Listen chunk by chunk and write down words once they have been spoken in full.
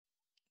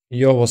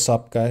Yo, what's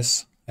up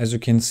guys? As you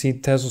can see,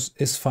 Tezos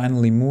is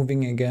finally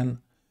moving again,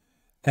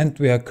 and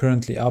we are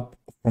currently up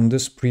from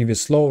this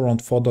previous low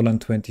around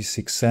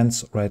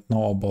 $4.26, right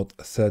now about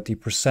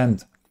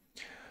 30%.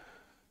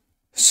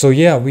 So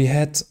yeah, we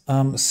had,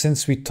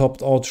 since we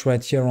topped out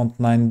right here around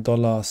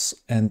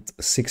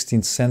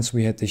 $9.16,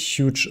 we had a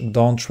huge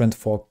downtrend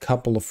for a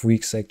couple of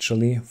weeks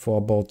actually, for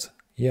about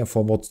 2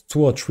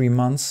 or 3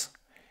 months.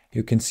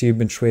 You can see we've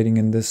been trading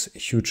in this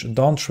huge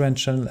downtrend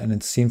channel, and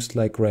it seems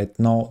like right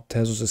now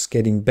Tezos is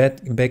getting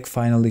back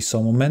finally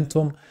some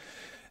momentum.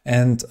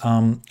 And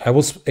I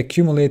was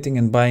accumulating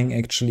and buying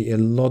actually a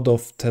lot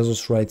of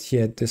Tezos right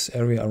here at this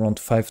area around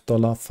 $5,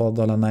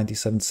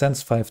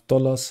 $4.97,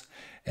 $5.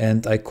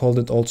 And I called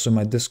it also in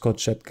my Discord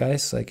chat,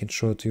 guys. I can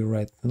show it to you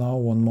right now,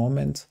 one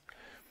moment.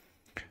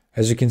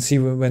 As you can see,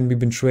 when we've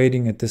been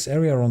trading at this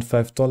area around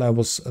 $5, I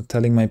was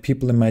telling my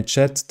people in my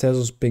chat,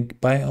 Tezos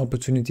big buying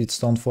opportunity, it's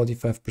down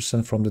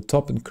 45% from the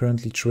top and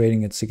currently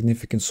trading at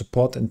significant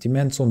support and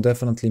demand zone,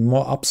 definitely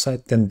more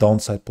upside than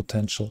downside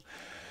potential.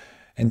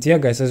 And yeah,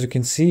 guys, as you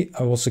can see,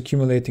 I was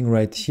accumulating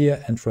right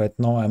here, and right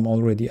now I'm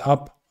already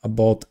up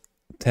about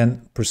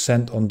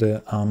 10% on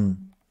the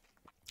on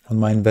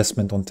my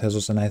investment on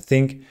Tezos, and I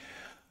think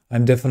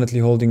I'm definitely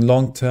holding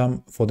long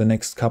term for the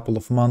next couple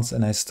of months,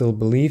 and I still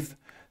believe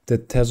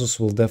that Tezos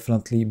will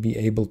definitely be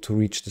able to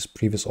reach this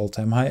previous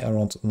all-time high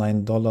around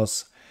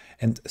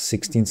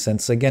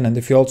 $9.16 again. And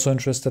if you're also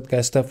interested,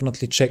 guys,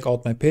 definitely check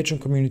out my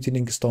Patreon community.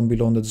 Link is down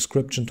below in the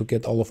description to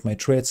get all of my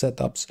trade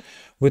setups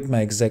with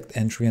my exact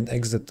entry and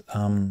exit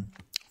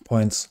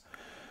points.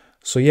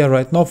 So yeah,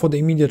 right now for the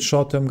immediate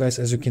short term, guys,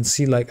 as you can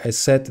see, like I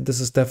said, this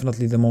is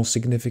definitely the most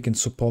significant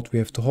support we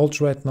have to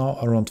hold right now,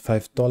 around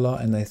 $5.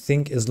 And I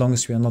think as long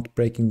as we are not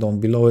breaking down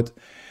below it,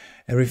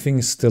 everything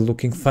is still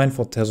looking fine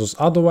for Tezos.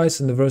 Otherwise,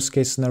 in the worst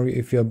case scenario,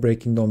 if you are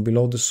breaking down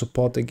below the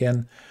support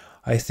again,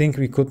 I think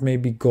we could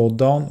maybe go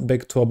down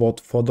back to about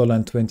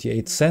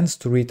 $4.28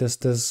 to retest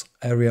this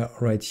area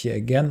right here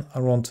again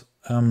around,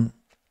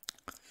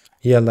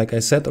 like I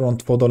said,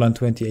 around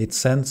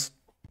 $4.28,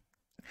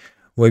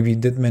 where we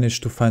did manage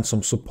to find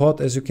some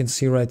support, as you can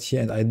see right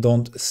here. And I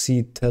don't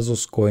see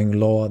Tezos going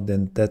lower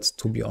than that,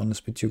 to be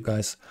honest with you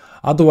guys.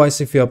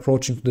 Otherwise, if you're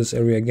approaching to this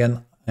area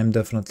again, I'm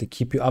definitely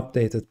keep you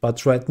updated.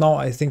 But right now,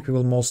 I think we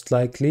will most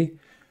likely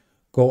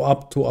go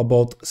up to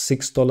about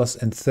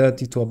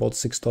 $6.30 to about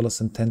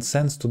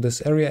 $6.10 to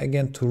this area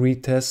again to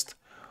retest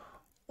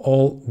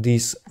all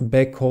these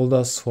back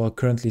holders who are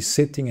currently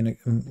sitting and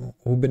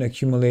who've been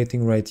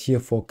accumulating right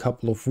here for a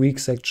couple of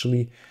weeks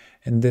actually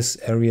in this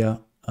area,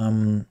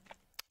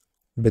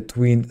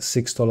 between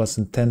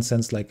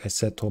 $6.10, like I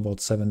said, to about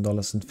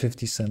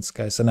 $7.50,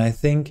 guys. And I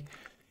think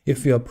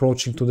if we are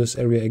approaching to this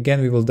area again,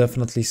 we will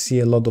definitely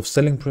see a lot of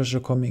selling pressure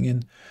coming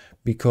in,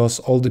 because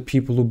all the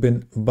people who've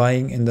been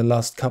buying in the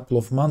last couple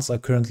of months are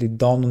currently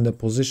down on their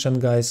position,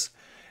 guys.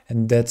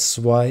 And that's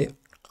why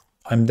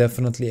I'm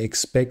definitely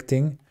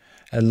expecting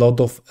a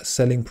lot of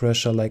selling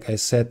pressure, like I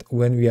said,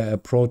 when we are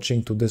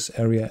approaching to this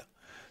area,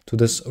 to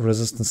this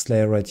resistance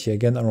layer right here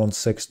again, around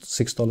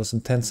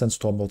 $6.10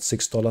 to about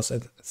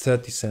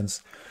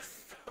 $6.30.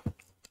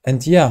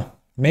 And yeah,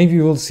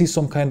 maybe we'll see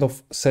some kind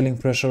of selling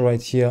pressure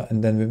right here,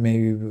 and then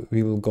maybe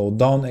we will go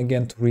down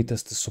again to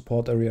retest the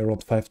support area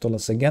around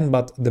 $5 again.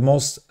 But the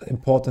most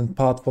important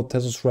part for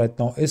Tezos right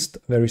now is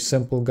very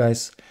simple,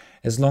 guys.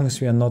 As long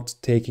as we are not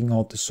taking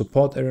out the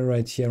support area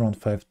right here around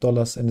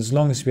 $5, and as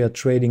long as we are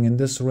trading in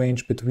this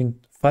range between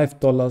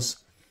 $5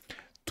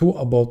 to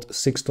about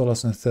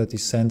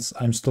 $6.30,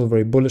 I'm still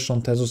very bullish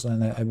on Tezos,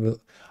 and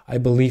I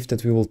believe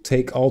that we will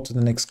take out in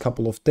the next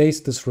couple of days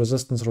this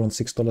resistance around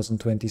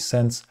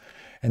 $6.20,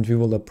 and we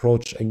will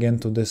approach again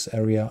to this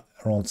area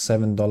around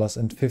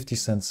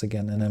 $7.50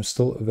 again. And I'm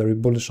still very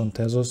bullish on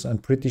Tezos. I'm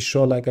pretty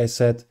sure, like I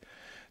said,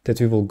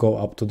 that we will go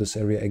up to this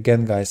area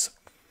again, guys.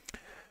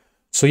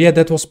 So yeah,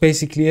 that was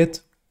basically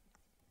it.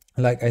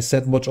 Like I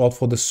said, watch out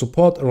for the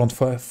support around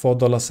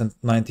 $4.95,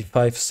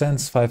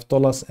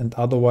 $5, and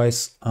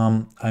otherwise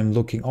I'm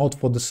looking out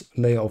for this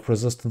layer of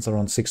resistance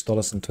around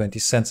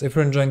 $6.20. If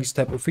you're enjoying this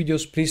type of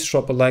videos, please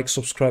drop a like,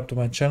 subscribe to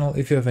my channel.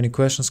 If you have any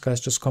questions, guys,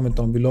 just comment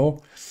down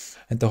below,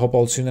 and I hope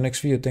I'll see you in the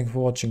next video. Thank you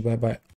for watching. Bye bye.